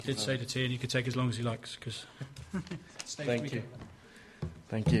Did say to Ted, you could take as long as he likes, because Thank you.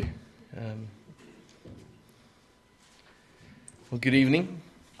 Thank you. Well, good evening.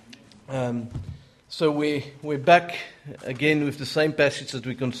 So we're back again with the same passage that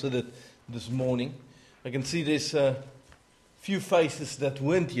we considered this morning. I can see there's a few faces that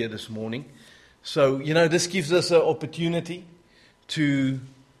weren't here this morning. So, this gives us an opportunity to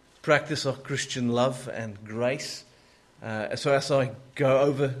practice our Christian love and grace. So as I go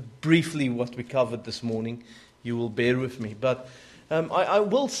over briefly what we covered this morning, you will bear with me. But I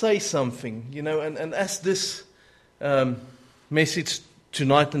will say something, and as this message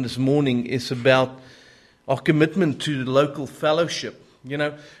tonight and this morning is about our commitment to the local fellowship.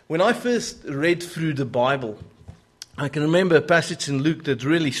 When I first read through the Bible, I can remember a passage in Luke that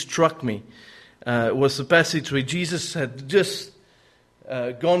really struck me. It was the passage where Jesus had just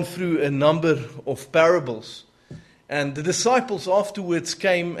gone through a number of parables. And the disciples afterwards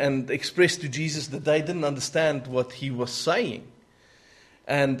came and expressed to Jesus that they didn't understand what he was saying.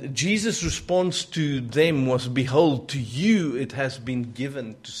 And Jesus' response to them was, "Behold, to you it has been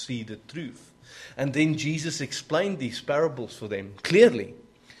given to see the truth." And then Jesus explained these parables for them clearly.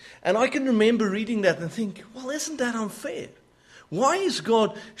 And I can remember reading that and think, well, isn't that unfair? Why is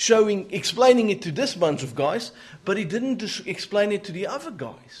God explaining it to this bunch of guys, but he didn't explain it to the other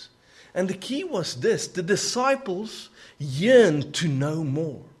guys? And the key was this: the disciples yearned to know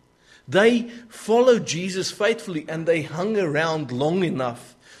more. They followed Jesus faithfully, and they hung around long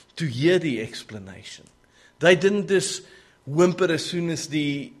enough to hear the explanation. They didn't just whimper as soon as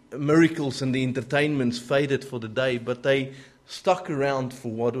the miracles and the entertainments faded for the day, but they stuck around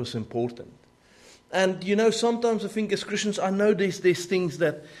for what was important. And sometimes I think as Christians, I know there's things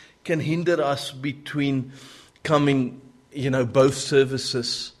that can hinder us between coming, both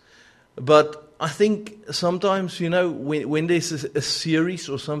services. But I think sometimes, when there's a series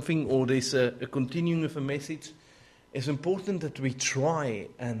or something, or there's a continuing of a message, it's important that we try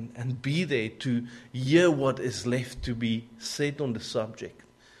and be there to hear what is left to be said on the subject.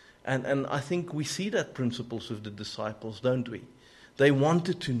 And I think we see that principles with the disciples, don't we? They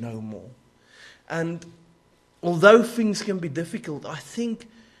wanted to know more. And although things can be difficult, I think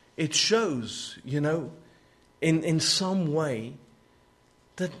it shows, in some way,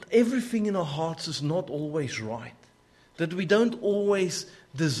 that everything in our hearts is not always right. That we don't always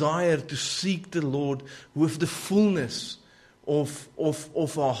desire to seek the Lord with the fullness of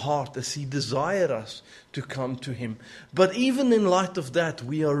our heart as He desires us to come to Him. But even in light of that,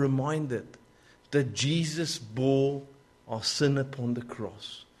 we are reminded that Jesus bore our sin upon the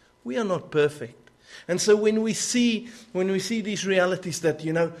cross. We are not perfect. And so when we see these realities that,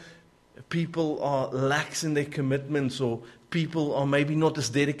 people are lax in their commitments, or people are maybe not as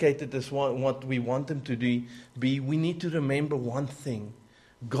dedicated as what we want them to be, we need to remember one thing.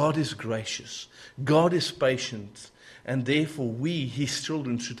 God is gracious. God is patient. And therefore we, His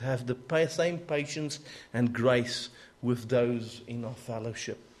children, should have the same patience and grace with those in our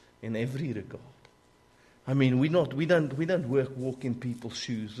fellowship in every regard. I mean, we don't walk in people's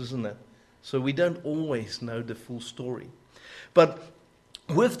shoes, isn't it? So we don't always know the full story. But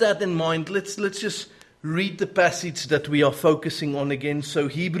with that in mind, let's just read the passage that we are focusing on again. So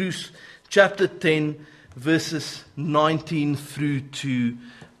Hebrews chapter 10, verses 19 through to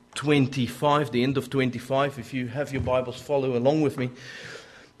 25, the end of 25. If you have your Bibles, follow along with me.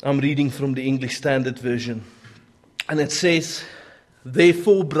 I'm reading from the English Standard Version. And it says,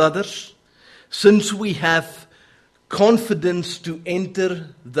 "Therefore, brothers, since we have confidence to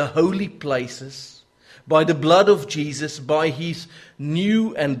enter the holy places by the blood of Jesus, by His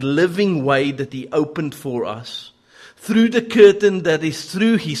new and living way that He opened for us, through the curtain that is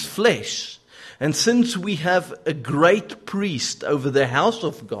through His flesh, and since we have a great priest over the house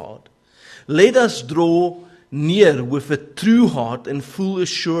of God, let us draw near with a true heart and full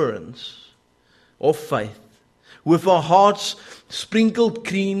assurance of faith, with our hearts sprinkled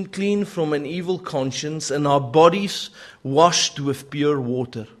clean from an evil conscience, and our bodies washed with pure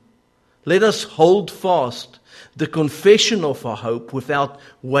water. Let us hold fast the confession of our hope without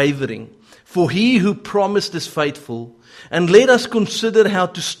wavering, for He who promised is faithful. And let us consider how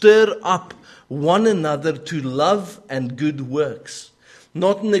to stir up one another to love and good works,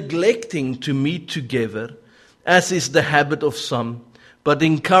 not neglecting to meet together, as is the habit of some, but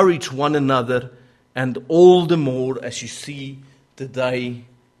encourage one another, and all the more as you see the day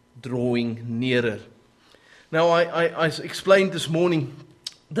drawing nearer." Now, I explained this morning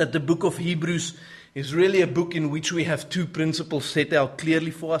that the book of Hebrews is really a book in which we have two principles set out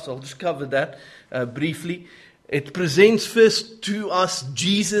clearly for us. I'll just cover that briefly. It presents first to us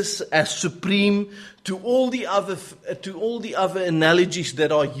Jesus as supreme to all the other analogies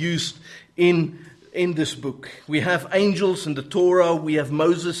that are used in this book. We have angels and the Torah, we have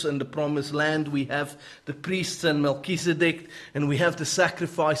Moses and the promised land, we have the priests and Melchizedek, and we have the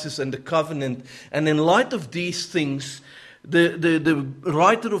sacrifices and the covenant. And in light of these things, the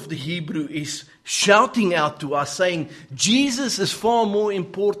writer of the Hebrew is shouting out to us saying, Jesus is far more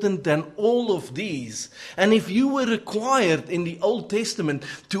important than all of these. And if you were required in the Old Testament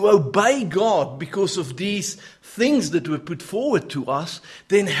to obey God because of these things that were put forward to us,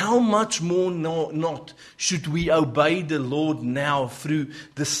 then how much more not should we obey the Lord now through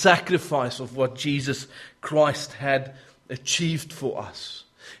the sacrifice of what Jesus Christ had achieved for us.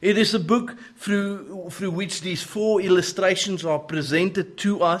 It is a book through which these 4 illustrations are presented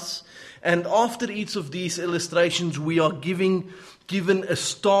to us. And after each of these illustrations, we are given a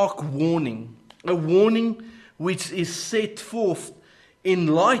stark warning. A warning which is set forth in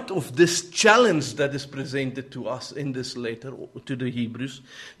light of this challenge that is presented to us in this letter to the Hebrews.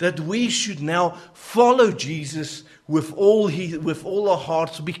 That we should now follow Jesus with all our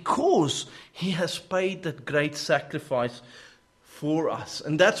hearts because He has paid that great sacrifice for us.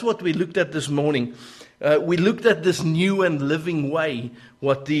 And that's what we looked at this morning. We looked at this new and living way,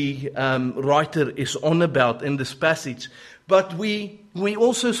 what the writer is on about in this passage. But we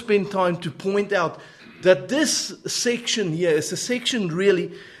also spend time to point out that this section here is a section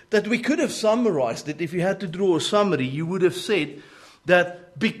really that we could have summarized it. If you had to draw a summary, you would have said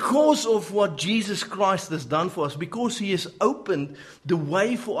that because of what Jesus Christ has done for us, because He has opened the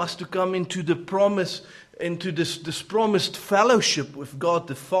way for us to come into the promise, into this promised fellowship with God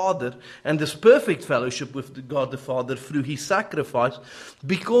the Father, and this perfect fellowship with God the Father through His sacrifice,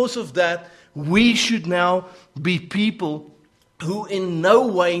 because of that, we should now be people who in no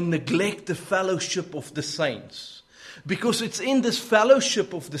way neglect the fellowship of the saints. Because it's in this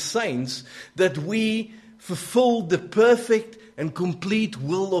fellowship of the saints that we fulfill the perfect and complete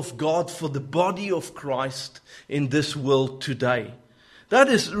will of God for the body of Christ in this world today. That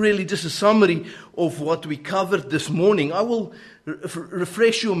is really just a summary of what we covered this morning. I will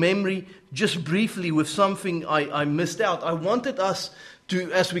refresh your memory just briefly with something I missed out. I wanted us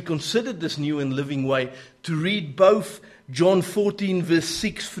to, as we considered this new and living way, to read both John 14 verse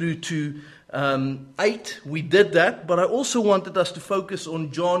 6 through to 8. We did that, but I also wanted us to focus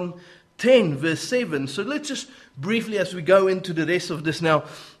on John 10 verse 7. So let's just briefly, as we go into the rest of this now,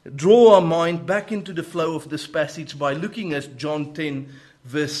 draw our mind back into the flow of this passage by looking at John 10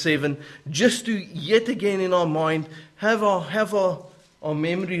 verse 7, just to yet again in our mind have our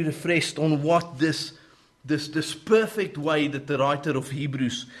memory refreshed on what this perfect way that the writer of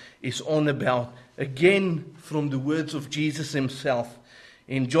Hebrews is on about. Again, from the words of Jesus Himself.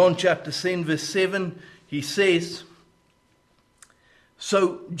 In John chapter 10 verse 7, He says,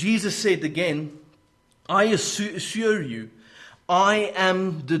 so Jesus said again, I assure you, I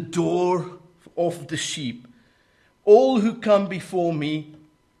am the door of the sheep. All who come before me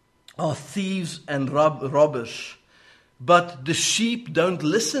are thieves and robbers, but the sheep don't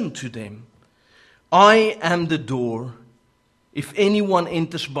listen to them. I am the door. If anyone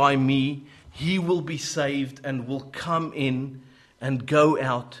enters by me, he will be saved and will come in and go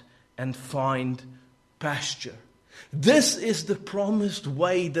out and find pasture. This is the promised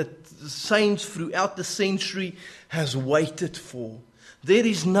way that the saints throughout the century has waited for. There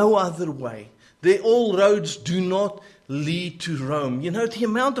is no other way. All roads do not lead to Rome. You know, the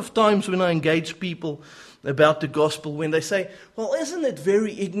amount of times when I engage people about the gospel, when they say, well, isn't it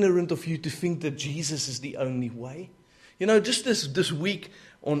very ignorant of you to think that Jesus is the only way? You know, just this week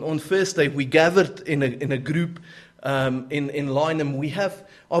on Thursday, we gathered in a group in Lynham. We have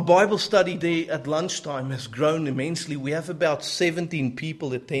our Bible study there at lunchtime has grown immensely. We have about 17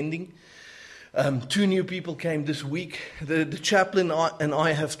 people attending. 2 new people came this week. The chaplain and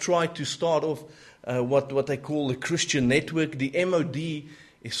I have tried to start off what they call a Christian network. The MOD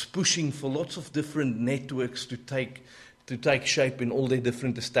is pushing for lots of different networks to take shape in all their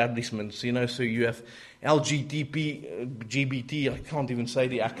different establishments. You know, so you have LGBT, I can't even say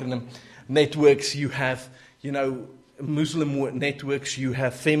the acronym, networks. You have, you know, Muslim networks. You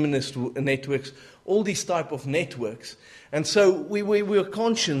have feminist networks. All these type of networks. And so we were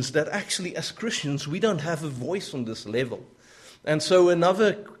conscious that actually as Christians we don't have a voice on this level. And so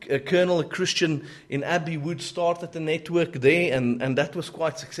another colonel, a Christian in Abbey Wood, started a network there, and that was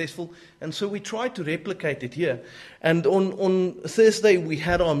quite successful. And so we tried to replicate it here. And on Thursday we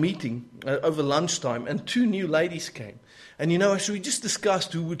had our meeting over lunchtime, and 2 new ladies came. And you know, as we just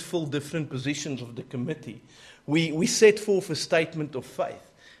discussed who would fill different positions of the committee, we set forth a statement of faith.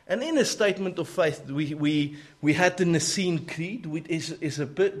 And in a statement of faith, we had the Nicene Creed, which is a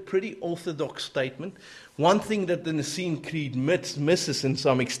pretty orthodox statement. One thing that the Nicene Creed misses in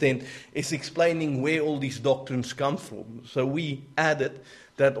some extent is explaining where all these doctrines come from. So we added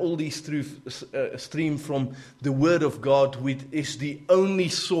that all these truths stream from the Word of God, which is the only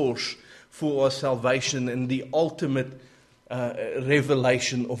source for our salvation and the ultimate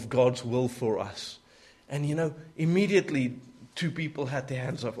revelation of God's will for us. And immediately 2 people had their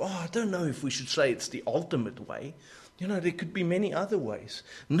hands up. I don't know if we should say it's the ultimate way. There could be many other ways.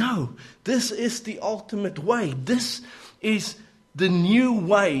 No, this is the ultimate way. This is the new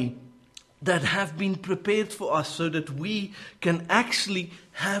way that have been prepared for us so that we can actually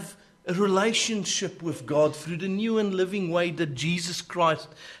have a relationship with God through the new and living way that Jesus Christ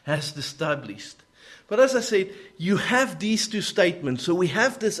has established. But as I said, you have these 2 statements. So we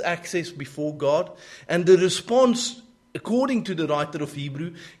have this access before God, and the response, according to the writer of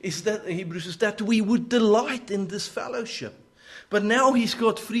Hebrews, is that we would delight in this fellowship. But now he's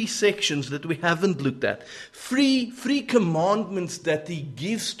got 3 sections that we haven't looked at. 3 commandments that he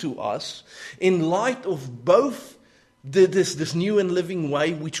gives to us in light of both this new and living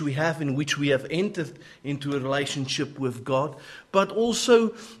way which we have, in which we have entered into a relationship with God, but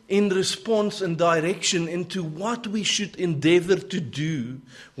also in response and direction into what we should endeavor to do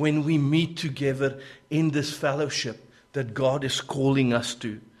when we meet together in this fellowship that God is calling us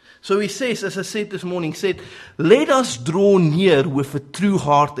to. So he says, as I said this morning, let us draw near with a true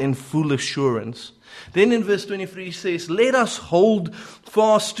heart and full assurance. Then in verse 23 he says, let us hold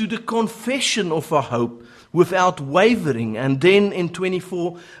fast to the confession of our hope without wavering. And then in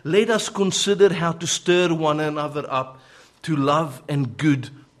 24, let us consider how to stir one another up to love and good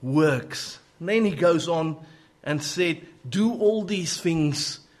works. And then he goes on and said, do all these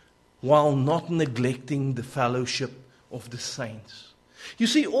things while not neglecting the fellowship of the saints. You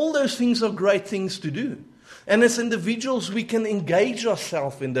see, all those things are great things to do. And as individuals, we can engage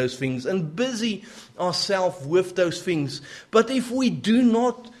ourselves in those things and busy ourselves with those things. But if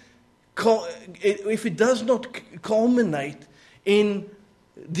it does not culminate in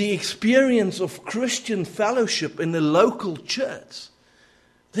the experience of Christian fellowship in the local church,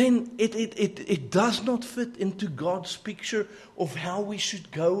 then it does not fit into God's picture of how we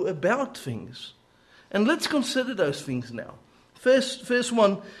should go about things. And let's consider those things now. First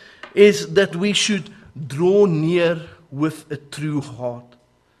one is that we should draw near with a true heart.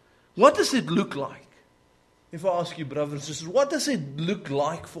 What does it look like? If I ask you, brothers and sisters, what does it look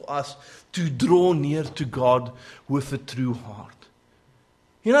like for us to draw near to God with a true heart?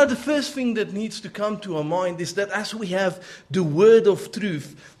 The first thing that needs to come to our mind is that as we have the word of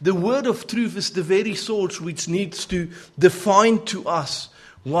truth is the very source which needs to define to us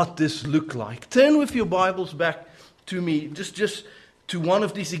what this looks like. Turn with your Bibles back to me, just to one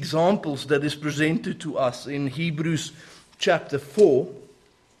of these examples that is presented to us in Hebrews chapter 4.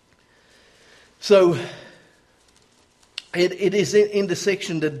 So, it is in the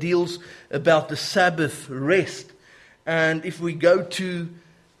section that deals about the Sabbath rest. And if we go to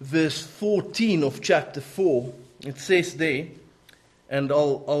verse 14 of chapter 4, it says there, and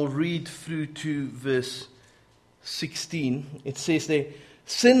I'll read through to verse 16. It says there,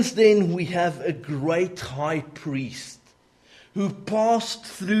 since then we have a great high priest who passed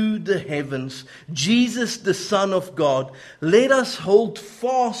through the heavens, Jesus the Son of God. Let us hold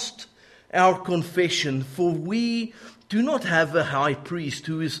fast our confession, for we do not have a high priest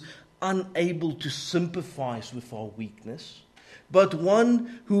who is unable to sympathize with our weakness, but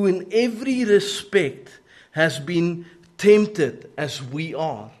one who in every respect has been tempted as we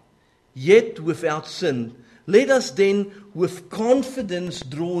are, yet without sin. Let us then with confidence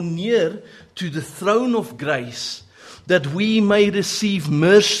draw near to the throne of grace, that we may receive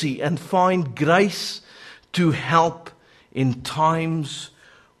mercy and find grace to help in times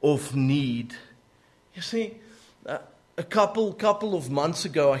of need. You see, a couple of months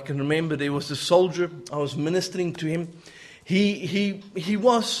ago, I can remember there was a soldier. I was ministering to him. He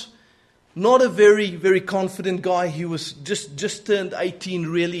was not a very, very confident guy. He was just turned 18,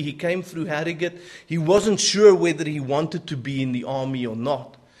 really. He came through Harrogate. He wasn't sure whether he wanted to be in the army or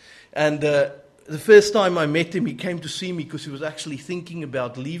not. And the first time I met him, he came to see me because he was actually thinking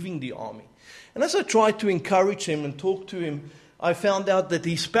about leaving the army. And as I tried to encourage him and talk to him, I found out that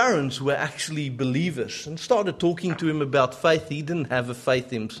his parents were actually believers, and started talking to him about faith. He didn't have a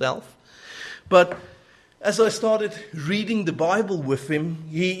faith himself. But as I started reading the Bible with him,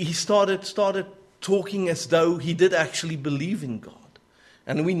 he started talking as though he did actually believe in God.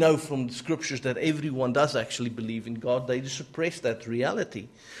 And we know from the scriptures that everyone does actually believe in God. They just suppress that reality.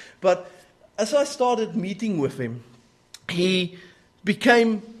 But as I started meeting with him, he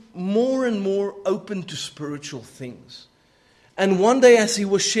became more and more open to spiritual things. And one day as he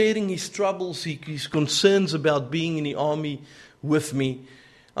was sharing his troubles, his concerns about being in the army with me,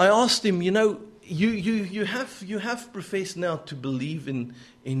 I asked him, you have professed now to believe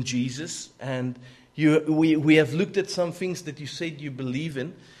in Jesus, and we have looked at some things that you said you believe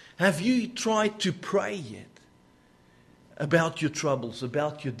in. Have you tried to pray yet about your troubles,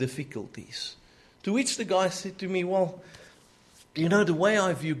 about your difficulties? To which the guy said to me, well, the way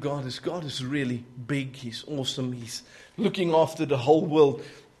I view God is really big. He's awesome. He's looking after the whole world.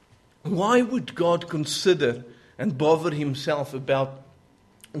 Why would God consider and bother himself about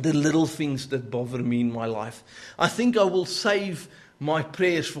the little things that bother me in my life? I think I will save my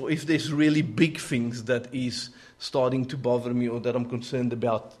prayers for if there's really big things that is starting to bother me or that I'm concerned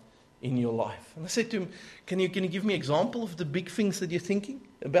about in your life. And I said to him, can you give me an example of the big things that you're thinking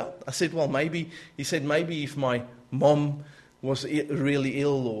about? I said, well, maybe if my mom was really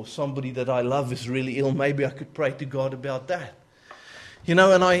ill, or somebody that I love is really ill, maybe I could pray to God about that. And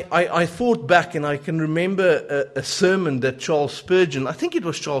I thought back, and I can remember a sermon that Charles Spurgeon, I think it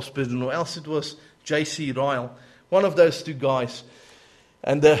was Charles Spurgeon, or else it was J.C. Ryle, one of those two guys.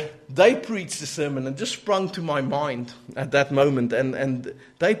 And they preached the sermon, and just sprung to my mind at that moment. And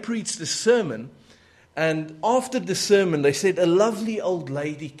they preached the sermon, and after the sermon, they said a lovely old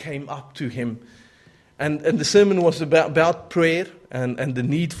lady came up to him. And the sermon was about prayer and the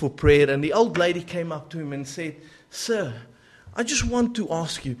need for prayer. And the old lady came up to him and said, "Sir, I just want to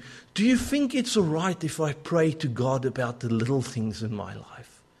ask you, do you think it's all right if I pray to God about the little things in my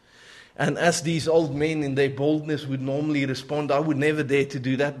life?" And as these old men in their boldness would normally respond, I would never dare to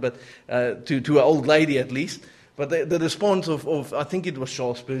do that, but to an old lady at least. But the response of I think it was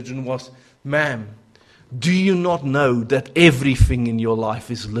Charles Spurgeon was, "Ma'am, do you not know that everything in your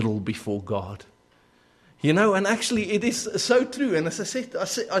life is little before God?" And actually it is so true. And as I said,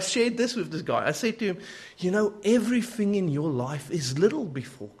 I shared this with this guy. I said to him, everything in your life is little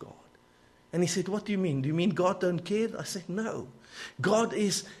before God. And he said, "What do you mean? Do you mean God don't care?" I said, "No. God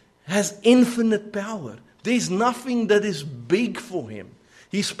has infinite power. There's nothing that is big for him.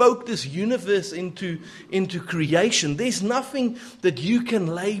 He spoke this universe into creation. There's nothing that you can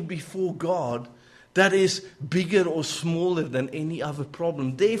lay before God that is bigger or smaller than any other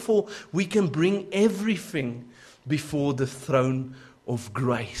problem. Therefore, we can bring everything before the throne of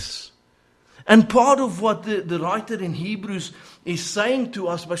grace." And part of what the writer in Hebrews is saying to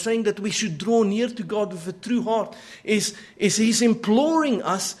us by saying that we should draw near to God with a true heart is he's imploring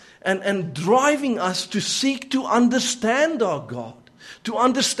us and driving us to seek to understand our God, to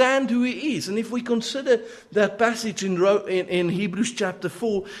understand who He is. And if we consider that passage in Hebrews chapter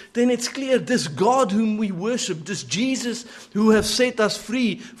 4, then it's clear this God whom we worship, this Jesus who has set us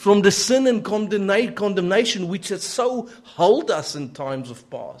free from the sin and condemnation which has so held us in times of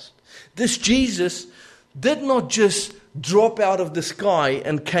past. This Jesus did not just drop out of the sky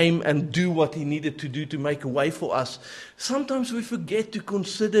and came and do what He needed to do to make a way for us. Sometimes we forget to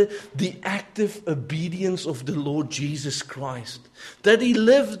consider the active obedience of the Lord Jesus Christ. That He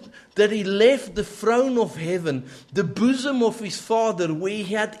left the throne of heaven, the bosom of His Father, where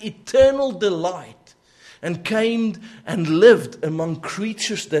He had eternal delight, and came and lived among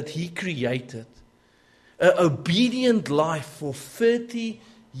creatures that He created. An obedient life for 30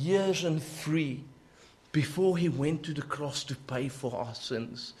 years and 3 before He went to the cross to pay for our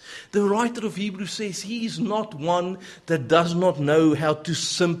sins. The writer of Hebrews says He is not one that does not know how to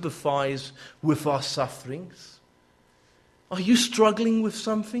sympathize with our sufferings. Are you struggling with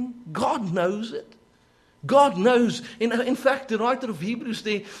something? God knows it. God knows. In fact, the writer of Hebrews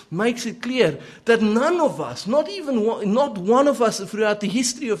there makes it clear that none of us, not one of us throughout the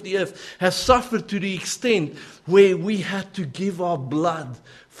history of the earth, has suffered to the extent where we had to give our blood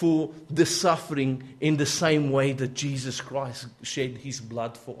for the suffering in the same way that Jesus Christ shed His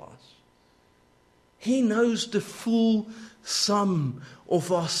blood for us. He knows the full sum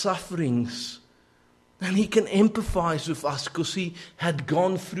of our sufferings. And He can empathize with us because He had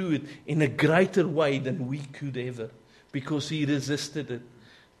gone through it in a greater way than we could ever, because He resisted it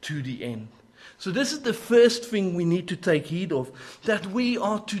to the end. So this is the first thing we need to take heed of, that we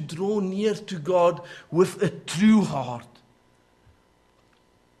are to draw near to God with a true heart.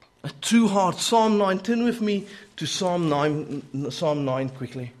 A true heart. Psalm 9. Turn with me to Psalm 9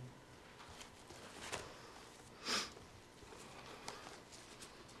 quickly.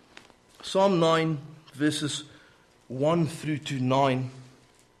 Psalm 9. Verses 1 through to 9.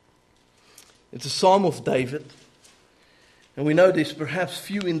 It's a psalm of David. And we know there's perhaps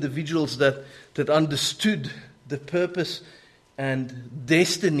few individuals that understood the purpose and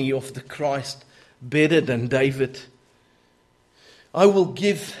destiny of the Christ better than David. I will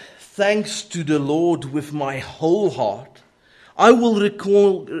give thanks to the Lord with my whole heart. I will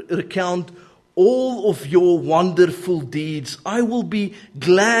recount all of your wonderful deeds. I will be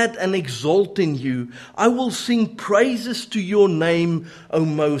glad and exult in you. I will sing praises to your name, O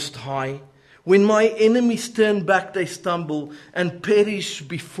Most High. When my enemies turn back, they stumble and perish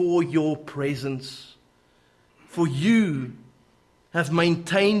before your presence. For you have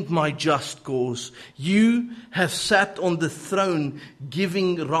maintained my just cause. You have sat on the throne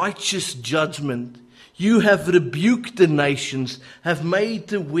giving righteous judgment. You have rebuked the nations, have made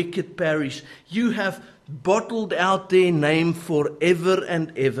the wicked perish. You have bottled out their name forever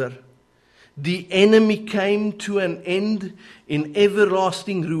and ever. The enemy came to an end in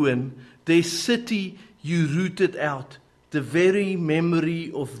everlasting ruin. Their city you rooted out. The very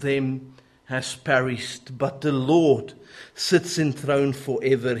memory of them has perished. But the Lord sits enthroned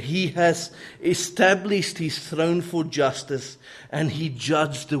forever. He has established his throne for justice, and he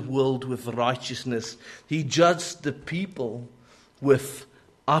judged the world with righteousness. He judged the people with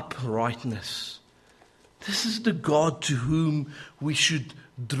uprightness. This is the God to whom we should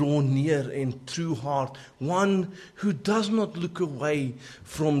draw near in true heart. One who does not look away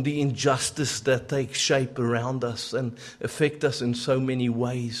from the injustice that takes shape around us and affect us in so many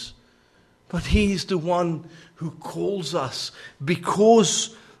ways. But he is the one who calls us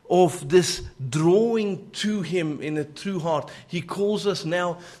because of this drawing to him in a true heart. He calls us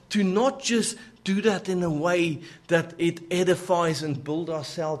now to not just do that in a way that it edifies and builds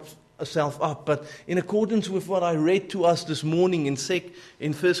ourselves up, but in accordance with what I read to us this morning in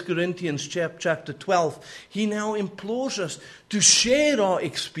 1 Corinthians chapter 12, he now implores us to share our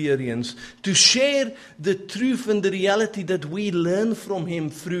experience, to share the truth and the reality that we learn from him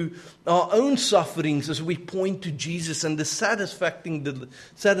through our own sufferings as we point to Jesus and the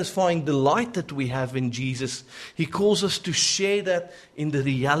satisfying delight that we have in Jesus. He calls us to share that in the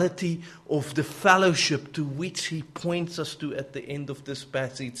reality of the fellowship to which he points us to at the end of this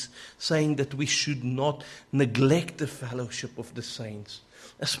passage, saying that we should not neglect the fellowship of the saints,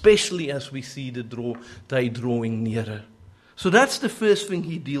 especially as we see the day drawing nearer. So that's the first thing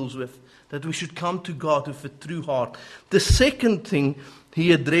he deals with, that we should come to God with a true heart. The second thing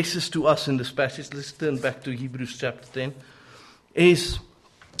he addresses to us in this passage, let's turn back to Hebrews chapter 10, is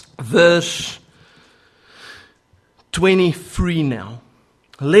verse 23 now.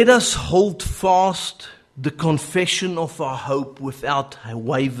 Let us hold fast the confession of our hope without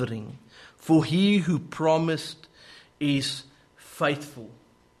wavering, for he who promised is faithful.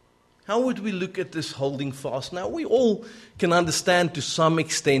 How would we look at this holding fast? Now, we all can understand to some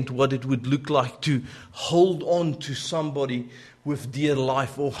extent what it would look like to hold on to somebody with dear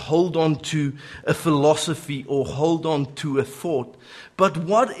life, or hold on to a philosophy, or hold on to a thought. But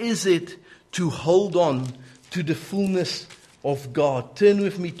what is it to hold on to the fullness of God? Turn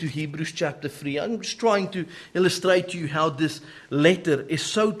with me to Hebrews chapter 3. I'm just trying to illustrate to you how this letter is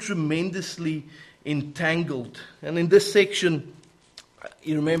so tremendously entangled. And in this section,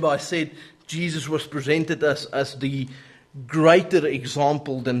 you remember I said Jesus was presented as the greater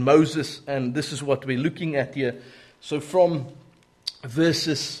example than Moses, and this is what we're looking at here. So from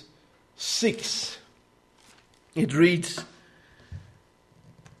verses 6, it reads,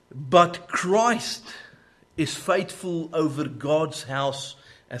 "But Christ is faithful over God's house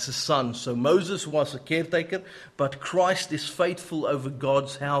as a son." So Moses was a caretaker, but Christ is faithful over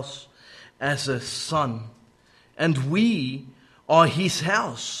God's house as a son. And we are his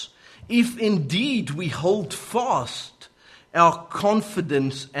house, if indeed we hold fast our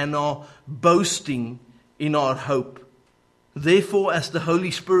confidence and our boasting in our hope. Therefore, as the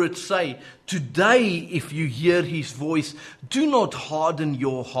Holy Spirit say, today, if you hear his voice, do not harden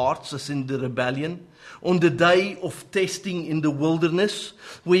your hearts as in the rebellion, on the day of testing in the wilderness,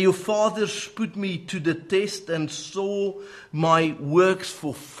 where your fathers put me to the test and saw my works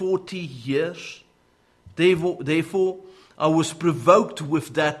for 40 years. Therefore, I was provoked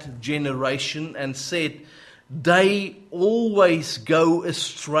with that generation and said, they always go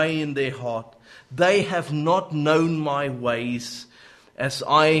astray in their heart. They have not known my ways. As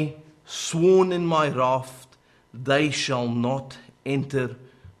I sworn in my wrath, they shall not enter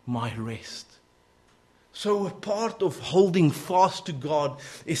my rest. So a part of holding fast to God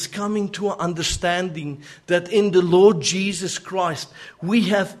is coming to an understanding that in the Lord Jesus Christ, we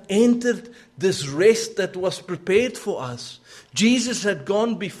have entered this rest that was prepared for us. Jesus had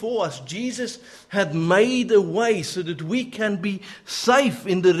gone before us. Jesus had made a way so that we can be safe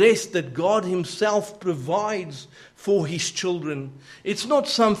in the rest that God himself provides for his children. It's not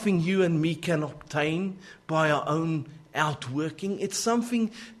something you and me can obtain by our own outworking. It's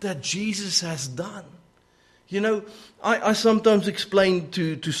something that Jesus has done. You know, I sometimes explain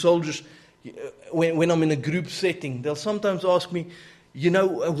to soldiers, when I'm in a group setting, they'll sometimes ask me, you know,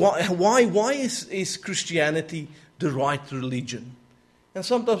 why is Christianity the right religion? And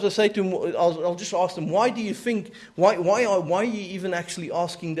sometimes I say to them, I'll just ask them, why do you think, why are you even actually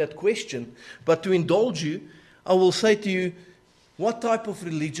asking that question? But to indulge you, I will say to you, what type of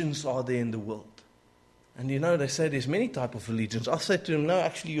religions are there in the world? And you know, they say there's many types of religions. I'll say to them, no,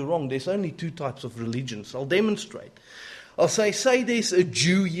 actually you're wrong. There's only 2 types of religions. I'll demonstrate. I'll say there's a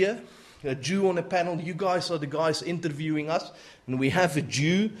Jew here, a Jew on a panel. You guys are the guys interviewing us. And we have a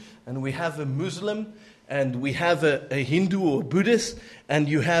Jew, and we have a Muslim, and we have a Hindu or a Buddhist, and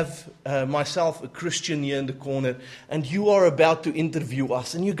you have myself, a Christian here in the corner, and you are about to interview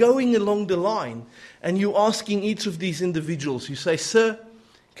us. And you're going along the line, and you're asking each of these individuals, you say, sir,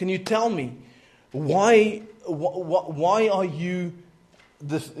 can you tell me, why are you,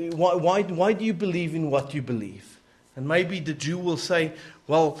 why do you believe in what you believe? And maybe the Jew will say,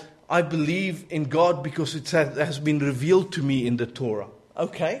 well, I believe in God because it has been revealed to me in the Torah.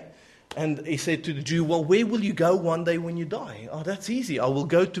 Okay. And he said to the Jew, well, where will you go one day when you die? Oh, that's easy. I will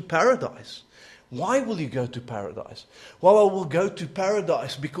go to paradise. Why will you go to paradise? Well, I will go to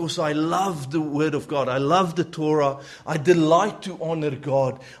paradise because I love the Word of God. I love the Torah. I delight to honor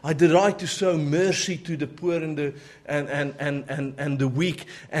God. I delight to show mercy to the poor and the weak.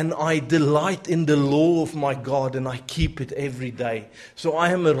 And I delight in the law of my God, and I keep it every day. So I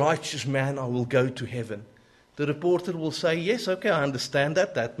am a righteous man. I will go to heaven. The reporter will say, yes, okay, I understand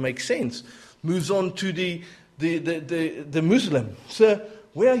that. That makes sense. Moves on to the Muslim. Sir,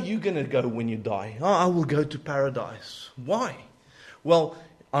 where are you going to go when you die? Oh, I will go to paradise. Why? Well,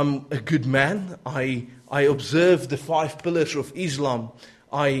 I'm a good man. I observe the 5 pillars of Islam.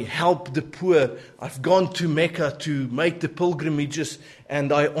 I help the poor. I've gone to Mecca to make the pilgrimages,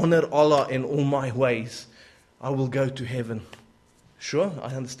 and I honor Allah in all my ways. I will go to heaven. Sure,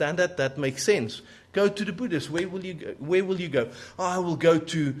 I understand that. That makes sense. Go to the Buddhists. Where will you go? Where will you go? Oh, I will go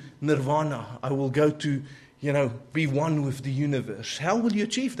to Nirvana. I will go to, be one with the universe. How will you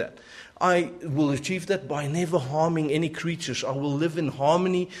achieve that? I will achieve that by never harming any creatures. I will live in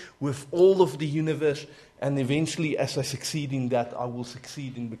harmony with all of the universe. And eventually, as I succeed in that, I will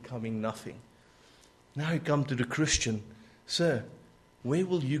succeed in becoming nothing. Now you come to the Christian. Sir, where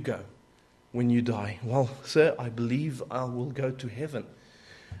will you go when you die? Well, sir, I believe I will go to heaven.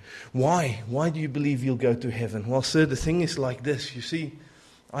 Why? Why do you believe you'll go to heaven? Well, sir, the thing is like this. You see,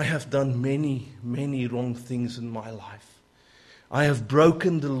 I have done many, many wrong things in my life. I have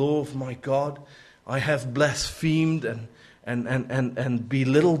broken the law of my God. I have blasphemed and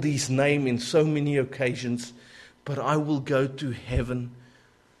belittled His name in so many occasions. But I will go to heaven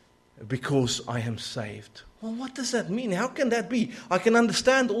because I am saved. Well, what does that mean? How can that be? I can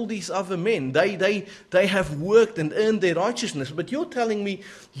understand all these other men. They have worked and earned their righteousness. But you're telling me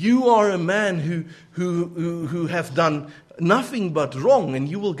you are a man who have done nothing but wrong, and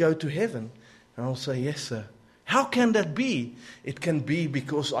you will go to heaven. And I'll say, yes, sir. How can that be? It can be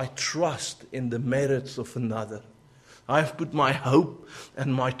because I trust in the merits of another. I have put my hope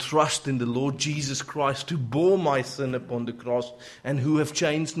and my trust in the Lord Jesus Christ, who bore my sin upon the cross and who have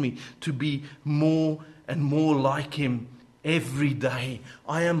changed me to be more and more like Him every day.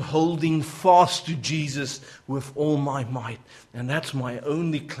 I am holding fast to Jesus with all my might. And that's my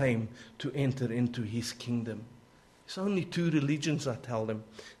only claim to enter into His kingdom. There's only 2 religions, I tell them.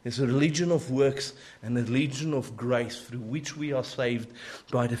 There's a religion of works and a religion of grace, through which we are saved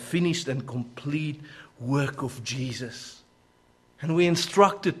by the finished and complete work of Jesus. And we're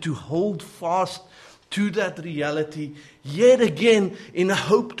instructed to hold fast to that reality, yet again, in a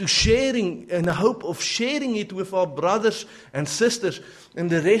hope of sharing it with our brothers and sisters in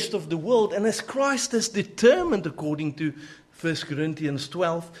the rest of the world. And as Christ has determined, according to 1 Corinthians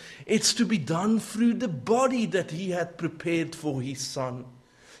 12, it's to be done through the body that He had prepared for His Son.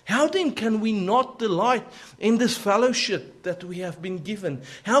 How then can we not delight in this fellowship that we have been given?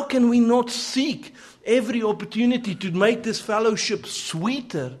 How can we not seek every opportunity to make this fellowship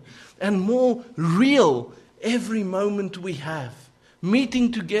sweeter and more real every moment we have?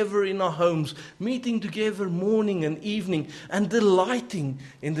 Meeting together in our homes, meeting together morning and evening, and delighting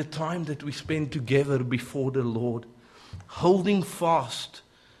in the time that we spend together before the Lord. Holding fast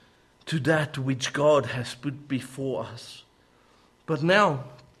to that which God has put before us. But now,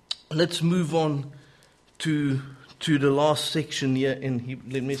 let's move on to the last section here.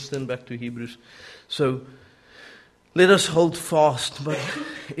 Let me turn back to Hebrews. So, let us hold fast. But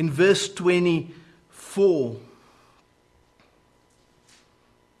in verse 24,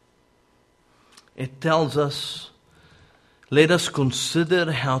 it tells us, let us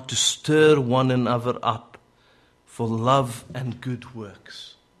consider how to stir one another up for love and good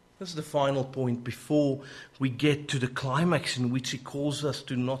works. That's the final point before we get to the climax in which he calls us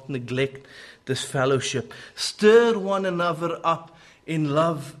to not neglect this fellowship. Stir one another up in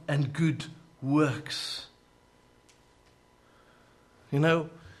love and good works. You know,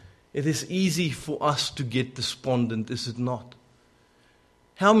 it is easy for us to get despondent, is it not?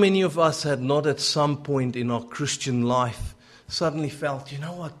 How many of us had not at some point in our Christian life suddenly felt, you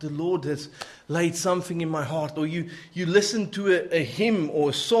know what, the Lord has laid something in my heart, or you listen to a hymn or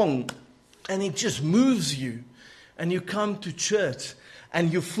a song and it just moves you, and you come to church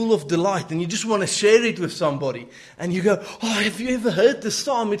and you're full of delight and you just want to share it with somebody, and you go, oh, have you ever heard this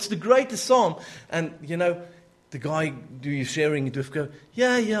psalm? It's the greatest psalm. And you know, the guy you're sharing it with go,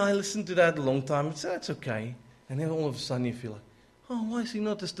 yeah, I listened to that a long time. It's okay. And then all of a sudden you feel like, oh, why is he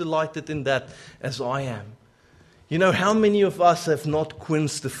not as delighted in that as I am? You know, how many of us have not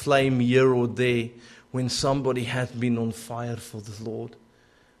quenched the flame here or there when somebody has been on fire for the Lord?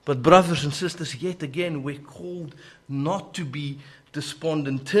 But brothers and sisters, yet again, we're called not to be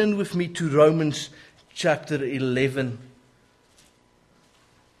despondent. Turn with me to Romans chapter 11.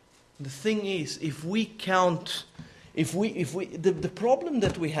 The thing is, the problem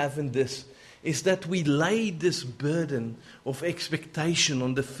that we have in this is that we lay this burden of expectation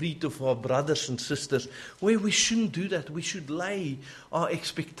on the feet of our brothers and sisters, where we shouldn't do that. We should lay our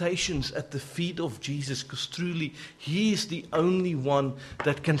expectations at the feet of Jesus, because truly He is the only one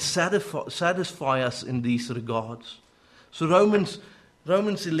that can satisfy us in these regards. So Romans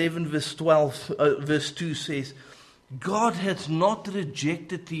 11 verse 2 says, God has not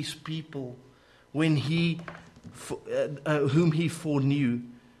rejected these people when whom He foreknew.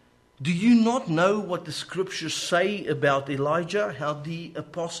 Do you not know what the scriptures say about Elijah, how the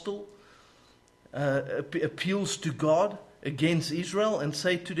apostle appeals to God against Israel and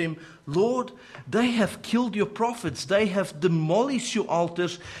say to them, Lord, they have killed your prophets, they have demolished your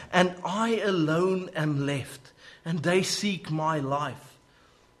altars, and I alone am left, and they seek my life.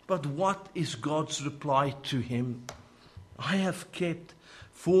 But what is God's reply to him? I have kept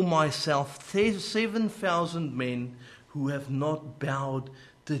for myself 7,000 men who have not bowed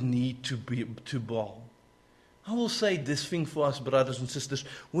the knee to Baal. I will say this thing for us, brothers and sisters.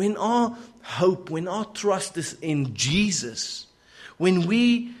 When our hope, when our trust is in Jesus, when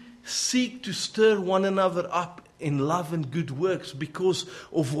we seek to stir one another up in love and good works because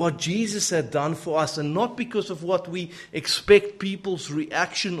of what Jesus had done for us, and not because of what we expect people's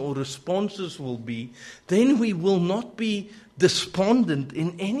reaction or responses will be, then we will not be despondent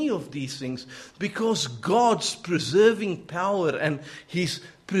in any of these things, because God's preserving power and His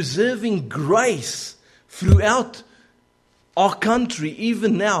preserving grace throughout our country,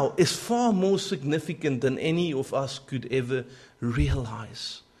 even now, is far more significant than any of us could ever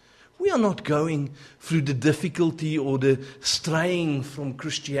realize. We are not going through the difficulty or the straying from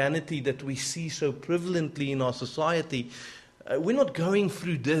Christianity that we see so prevalently in our society. We're not going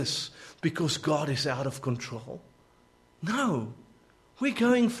through this because God is out of control. No, we're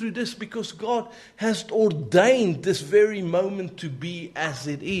going through this because God has ordained this very moment to be as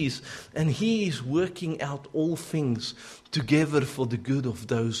it is, and He is working out all things together for the good of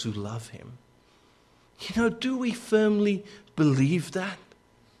those who love Him. You know, do we firmly believe that?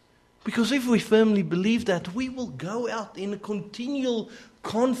 Because if we firmly believe that, we will go out in a continual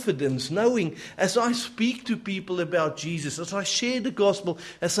confidence, knowing as I speak to people about Jesus, as I share the gospel,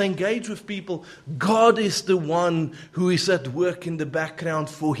 as I engage with people, God is the one who is at work in the background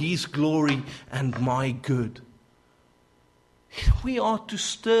for His glory and my good. We are to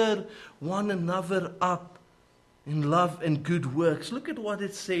stir one another up in love and good works. Look at what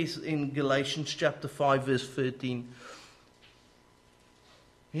it says in Galatians chapter 5 verse 13.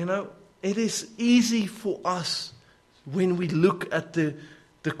 You know, it is easy for us when we look at the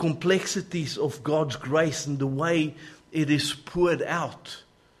complexities of God's grace and the way it is poured out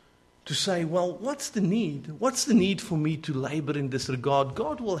to say, well, what's the need? What's the need for me to labor in this regard?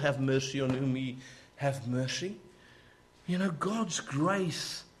 God will have mercy on whom He have mercy. You know, God's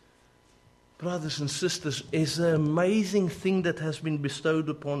grace, brothers and sisters, is an amazing thing that has been bestowed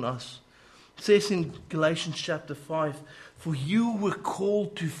upon us. It says in Galatians chapter 5, for you were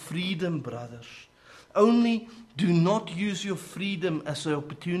called to freedom, brothers. Only do not use your freedom as an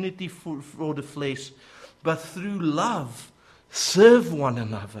opportunity for the flesh, but through love serve one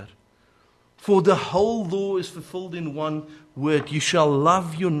another. For the whole law is fulfilled in one word, you shall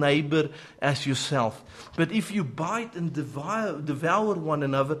love your neighbor as yourself. But if you bite and devour one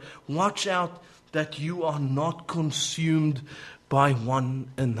another, watch out that you are not consumed by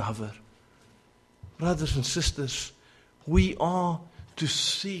one another. Brothers and sisters, we are to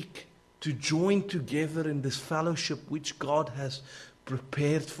seek to join together in this fellowship which God has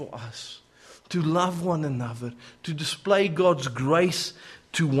prepared for us, to love one another, to display God's grace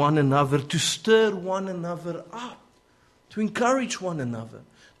to one another, to stir one another up, to encourage one another,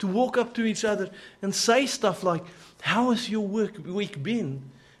 to walk up to each other and say stuff like, how has your week been?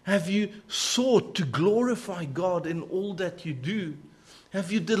 Have you sought to glorify God in all that you do?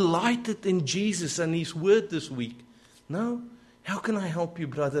 Have you delighted in Jesus and His Word this week? No? How can I help you,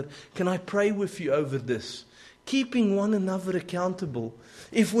 brother? Can I pray with you over this? Keeping one another accountable.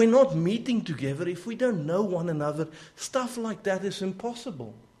 If we're not meeting together, if we don't know one another, stuff like that is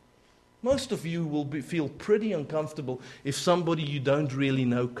impossible. Most of you will feel pretty uncomfortable if somebody you don't really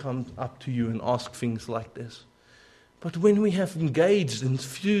know comes up to you and asks things like this. But when we have engaged in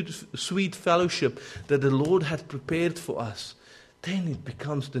sweet fellowship that the Lord had prepared for us, then it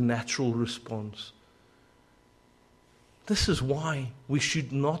becomes the natural response. This is why we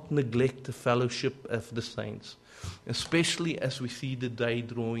should not neglect the fellowship of the saints, especially as we see the day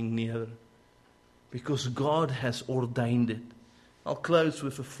drawing nearer, because God has ordained it. I'll close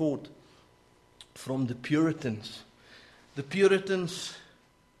with a thought from the Puritans. The Puritans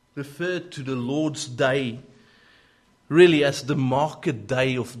referred to the Lord's Day really as the market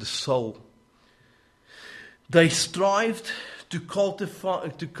day of the soul. They strived to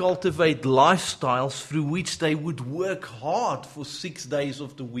cultivate lifestyles through which they would work hard for 6 days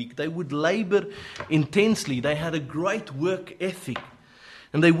of the week. They would labor intensely. They had a great work ethic.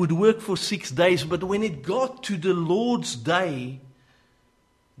 And they would work for 6 days. But when it got to the Lord's Day,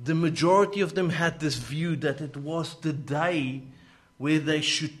 the majority of them had this view that it was the day where they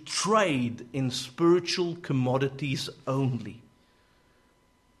should trade in spiritual commodities only.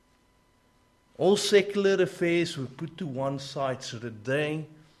 All secular affairs were put to one side so that they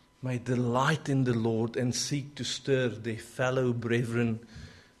may delight in the Lord and seek to stir their fellow brethren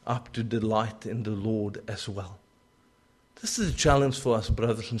up to delight in the Lord as well. This is a challenge for us,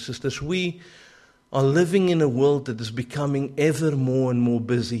 brothers and sisters. We are living in a world that is becoming ever more and more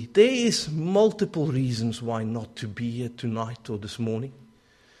busy. There is multiple reasons why not to be here tonight or this morning.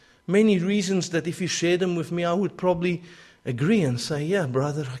 Many reasons that if you share them with me, I would probably agree and say, yeah,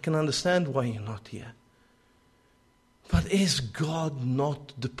 brother, I can understand why you're not here. But is God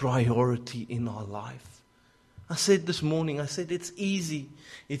not the priority in our life? I said this morning, it's easy.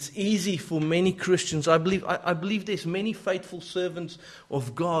 It's easy for many Christians. I believe there's many faithful servants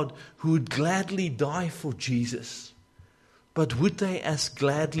of God who would gladly die for Jesus. But would they as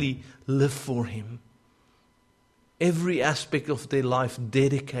gladly live for Him? Every aspect of their life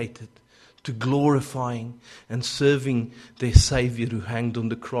dedicated to glorifying and serving their Savior who hanged on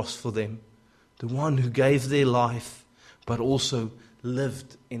the cross for them. The one who gave their life, but also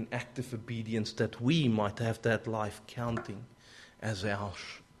lived in active obedience that we might have that life counting as ours.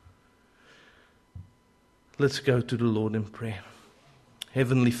 Let's go to the Lord in prayer.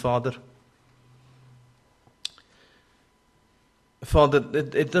 Heavenly Father,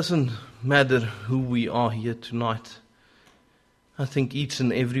 it doesn't matter who we are here tonight. I think each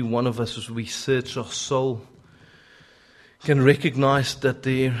and every one of us, as we search our soul, can recognize that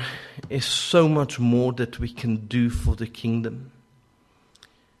there is so much more that we can do for the kingdom.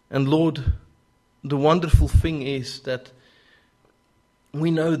 And Lord, the wonderful thing is that we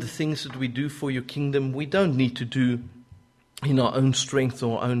know the things that we do for your kingdom, we don't need to do in our own strength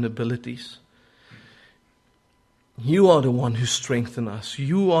or our own abilities. You are the one who strengthens us.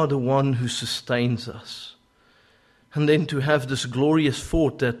 You are the one who sustains us. And then to have this glorious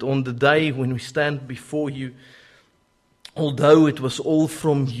thought that on the day when we stand before you, although it was all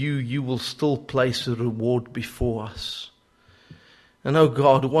from you, you will still place a reward before us. And oh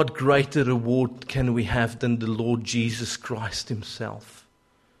God, what greater reward can we have than the Lord Jesus Christ Himself?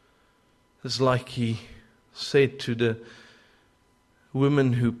 It's like He said to the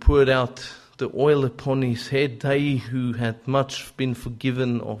women who poured out the oil upon His head, they who had much been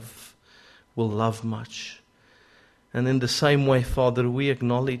forgiven of will love much. And in the same way, Father, we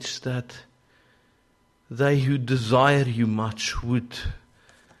acknowledge that they who desire you much would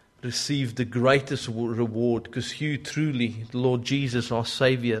receive the greatest reward, because you truly, Lord Jesus, our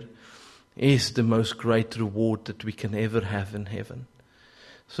Savior, is the most great reward that we can ever have in heaven.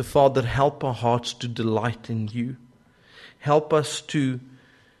 So, Father, help our hearts to delight in you. Help us to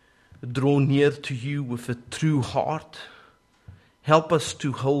draw near to you with a true heart. Help us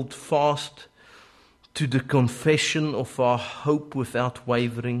to hold fast to the confession of our hope without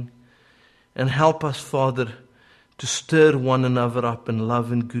wavering. And help us, Father, to stir one another up in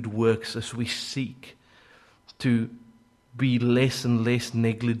love and good works as we seek to be less and less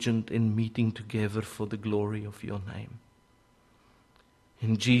negligent in meeting together for the glory of your name.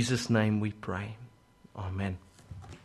 In Jesus' name we pray. Amen.